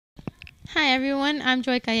Hi everyone, I'm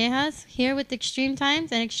Joy Callejas here with Extreme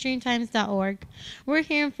Times and ExtremeTimes.org. We're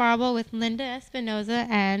here in Farbo with Linda Espinoza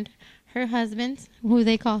and her husband, who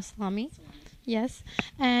they call Salami. Yes,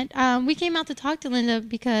 and we came out to talk to Linda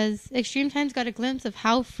because Extreme Times got a glimpse of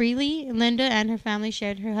how freely Linda and her family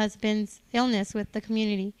shared her husband's illness with the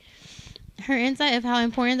community. Her insight of how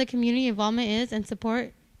important the community involvement is and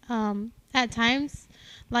support at times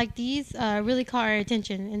like these really caught our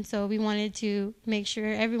attention, and so we wanted to make sure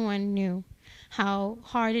everyone knew how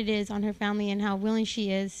hard it is on her family and how willing she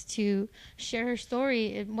is to share her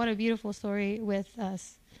story. What a beautiful story with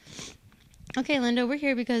us. Okay, Linda, we're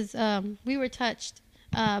here because we were touched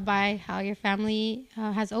by how your family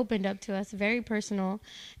has opened up to us, very personal,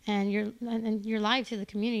 and your life to the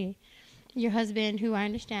community. Your husband, who I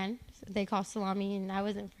understand they call Salami, and I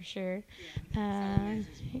wasn't for sure.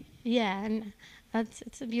 Yeah, and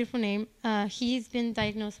it's a beautiful name. He's been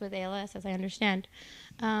diagnosed with ALS, as I understand,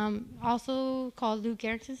 also called Lou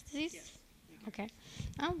Gehrig's disease. Yes. Okay.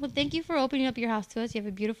 Well, thank you for opening up your house to us. You have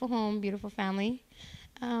a beautiful home, beautiful family.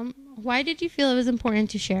 Why did you feel it was important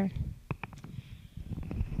to share?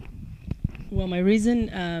 Well, my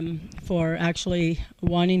reason for actually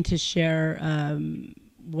wanting to share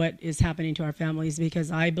what is happening to our families, because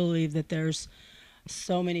I believe that there's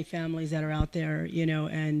so many families that are out there,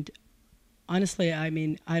 and honestly, I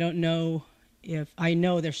mean, I don't know if I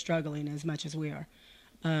know they're struggling as much as we are,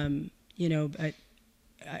 but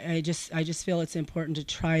I just feel it's important to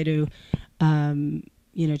try to,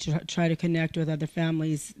 try to connect with other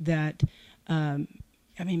families that,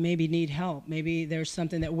 maybe need help. Maybe there's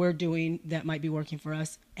something that we're doing that might be working for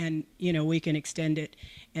us, and we can extend it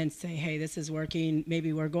and say, hey, this is working.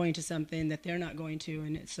 Maybe we're going to something that they're not going to,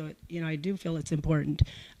 and I do feel it's important.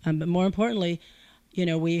 But more importantly,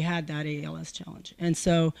 we had that ALS challenge, and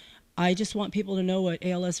so I just want people to know what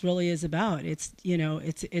ALS really is about.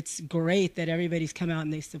 It's great that everybody's come out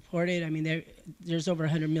and they support it. I mean, there's over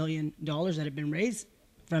 $100 million that have been raised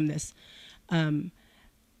from this.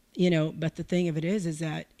 But the thing of it is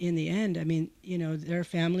that in the end, I mean, their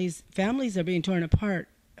families are being torn apart.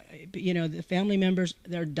 The family members,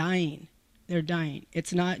 they're dying. They're dying.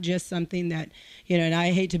 It's not just something that, and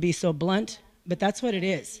I hate to be so blunt, but that's what it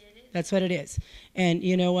is. That's what it is. And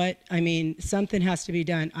you know what? I mean, something has to be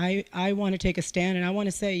done. I want to take a stand, and I want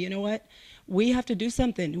to say, you know what? We have to do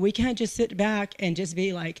something. We can't just sit back and just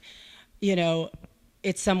be like,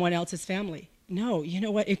 it's someone else's family. No, you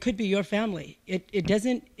know what? It could be your family. It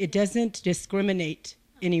doesn't discriminate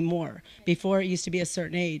anymore. Before it used to be a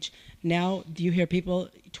certain age. Now you hear people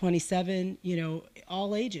 27,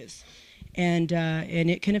 all ages, and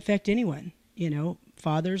it can affect anyone.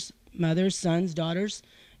 Fathers, mothers, sons, daughters.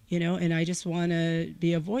 And I just want to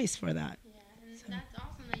be a voice for that. Yeah, and so.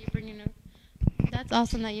 That's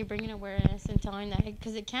awesome that you're bringing awareness and telling that,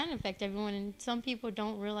 because it can affect everyone, and some people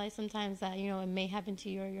don't realize sometimes that it may happen to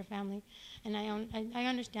you or your family, and I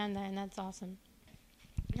understand that, and that's awesome.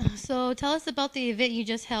 So tell us about the event you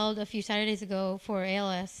just held a few Saturdays ago for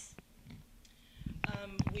ALS.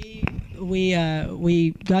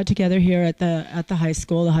 We got together here at the high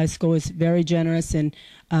school. The high school was very generous in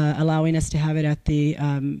allowing us to have it at the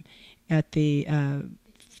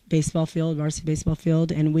baseball field, varsity baseball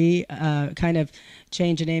field, and we kind of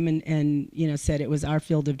changed the name and said it was our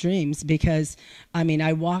field of dreams, because I mean,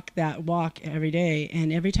 I walk that walk every day,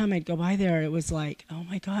 and every time I'd go by there, it was like, oh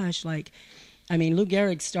my gosh, like, I mean, Lou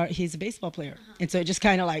Gehrig he's a baseball player, and so it just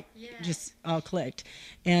kind of like just all clicked.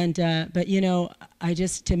 And but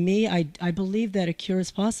to me, I believe that a cure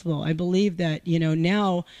is possible. I believe that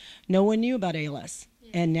now no one knew about ALS,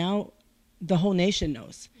 and now the whole nation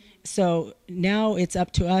knows. So now it's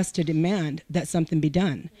up to us to demand that something be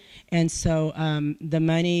done. And so the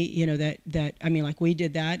money, that I mean, like we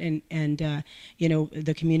did that, and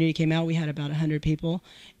the community came out. We had about 100 people,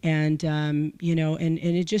 and and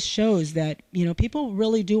it just shows that people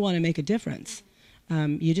really do want to make a difference.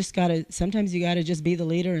 You just sometimes you gotta just be the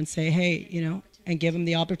leader and say, hey, and give them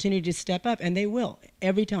the opportunity to step up, and they will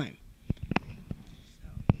every time.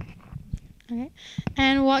 Okay.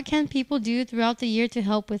 And what can people do throughout the year to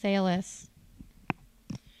help with ALS?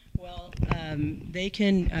 Well, they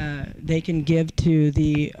can give to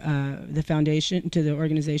the foundation, to the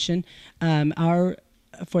organization.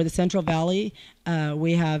 For the Central Valley,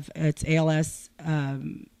 we have it's ALS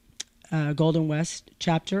Golden West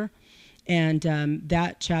chapter, and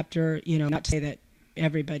that chapter, not to say that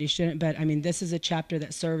everybody shouldn't, but I mean, this is a chapter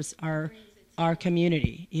that serves our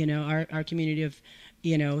community, our community of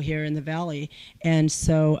here in the valley. And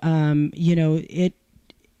so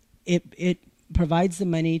it provides the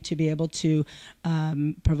money to be able to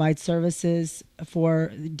provide services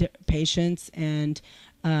for patients, and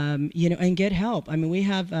and get help. I mean, we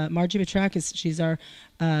have Margie Petrakis. She's our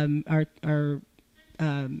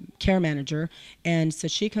care manager, and so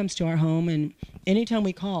she comes to our home, and anytime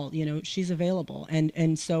we call, she's available.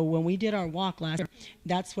 And so when we did our walk last year,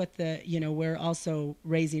 that's what we're also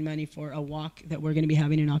raising money for a walk that we're going to be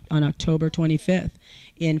having on October 25th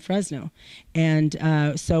in Fresno. And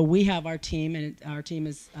so we have our team, and our team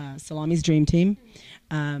is Salami's Dream Team.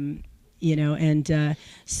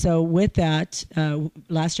 So with that,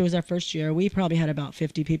 last year was our first year. We probably had about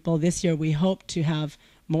 50 people. This year we hope to have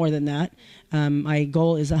more than that. My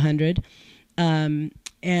goal is 100.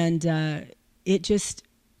 It just,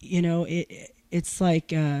 it's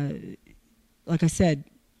like I said,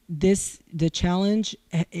 the challenge,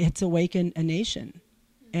 it's awakened a nation.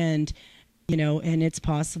 And, and it's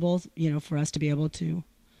possible, for us to be able to,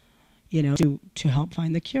 to help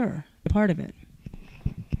find the cure, part of it.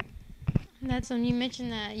 That's when you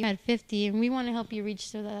mentioned that you had 50, and we want to help you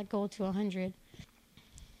reach to that goal to 100.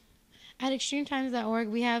 At extremetimes.org,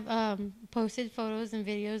 we have posted photos and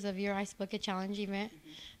videos of your Ice Bucket Challenge event.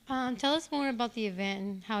 Tell us more about the event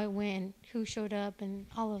and how it went, who showed up, and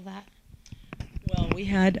all of that. Well, we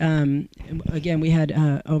had, we had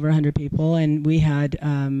over 100 people, and we had,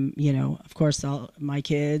 of course, all my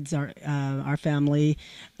kids, our family.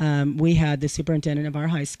 We had the superintendent of our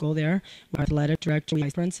high school there, our athletic director,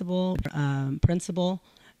 principal.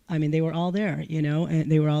 I mean, they were all there,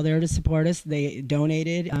 and they were all there to support us. They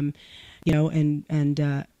donated, again,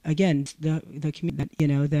 the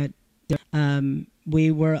community,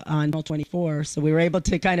 we were on 24, so we were able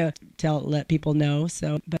to kind of let people know.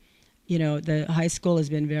 So, but the high school has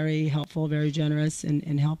been very helpful, very generous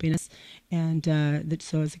in helping us, and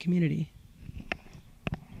so as a community.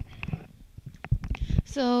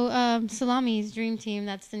 So Salami's Dream Team,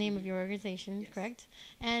 that's the name of your organization, yes. Correct?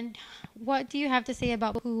 And what do you have to say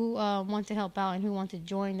about who want to help out and who want to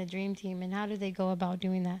join the Dream Team, and how do they go about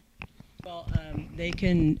doing that? Well, they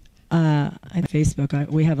can, on Facebook,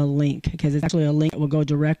 we have a link, because it's actually a link that will go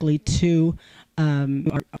directly to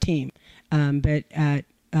our team, but at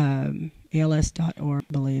als.org,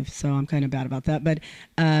 I believe, so I'm kind of bad about that, but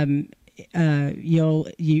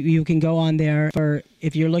you can go on there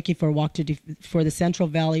if you're looking for for the Central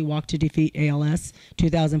Valley Walk to Defeat ALS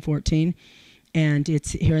 2014, and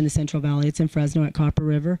it's here in the Central Valley. It's in Fresno at Copper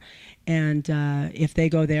River, and if they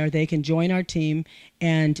go there, they can join our team.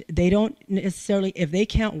 And they don't necessarily, if they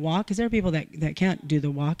can't walk, because there are people that can't do the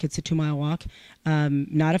walk. It's a 2-mile walk,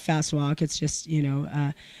 not a fast walk. It's just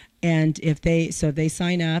and if they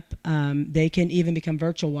sign up, they can even become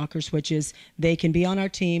virtual walkers, which is they can be on our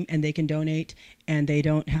team and they can donate, and they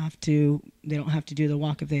don't have to do the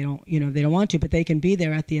walk if they don't they don't want to, but they can be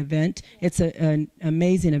there at the event. It's an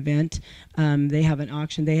amazing event. They have an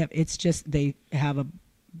auction. They have a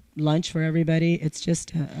lunch for everybody. It's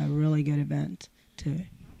just a really good event too.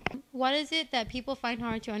 What is it that people find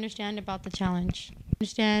hard to understand about the challenge?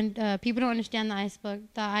 People don't understand the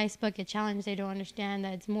ice bucket challenge. They don't understand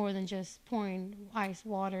that it's more than just pouring ice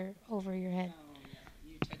water over your head. Oh, yeah.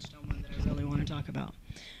 You touched on one that I really want to talk about.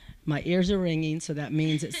 My ears are ringing, so that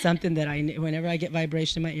means it's something that whenever I get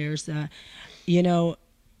vibration in my ears,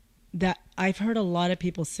 that I've heard a lot of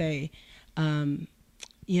people say, well,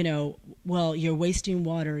 you're wasting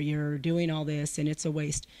water, you're doing all this, and it's a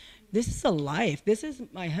waste. This is a life. This is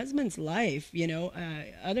my husband's life,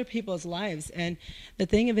 other people's lives. And the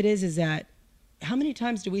thing of it is that how many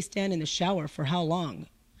times do we stand in the shower for how long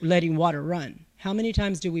letting water run? How many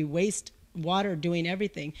times do we waste water doing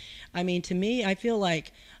everything? I mean, to me, I feel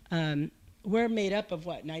like we're made up of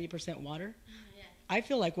 90% water? Yeah. I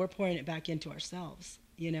feel like we're pouring it back into ourselves.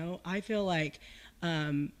 I feel like,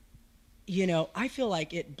 I feel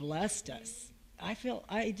like it blessed us. I feel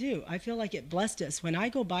like it blessed us. When I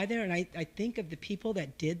go by there and I think of the people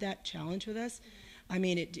that did that challenge with us, I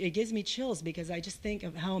mean, it gives me chills, because I just think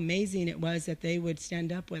of how amazing it was that they would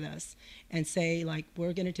stand up with us and say, like,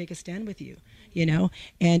 we're going to take a stand with you,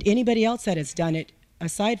 and anybody else that has done it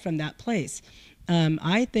aside from that place.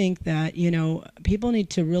 I think that, people need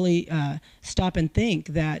to really stop and think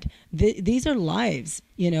that these are lives,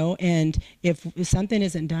 and if something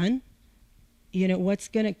isn't done, what's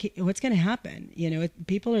gonna happen?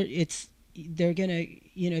 People are. They're gonna.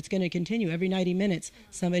 It's gonna continue. Every 90 minutes,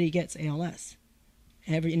 somebody gets ALS.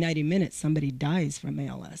 Every 90 minutes, somebody dies from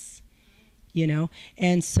ALS.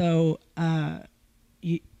 And so I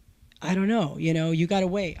don't know. You got to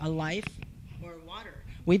weigh a life or water.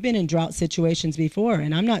 We've been in drought situations before,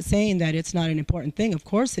 and I'm not saying that it's not an important thing. Of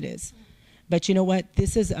course it is, but you know what?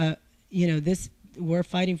 This is we're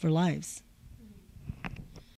fighting for lives.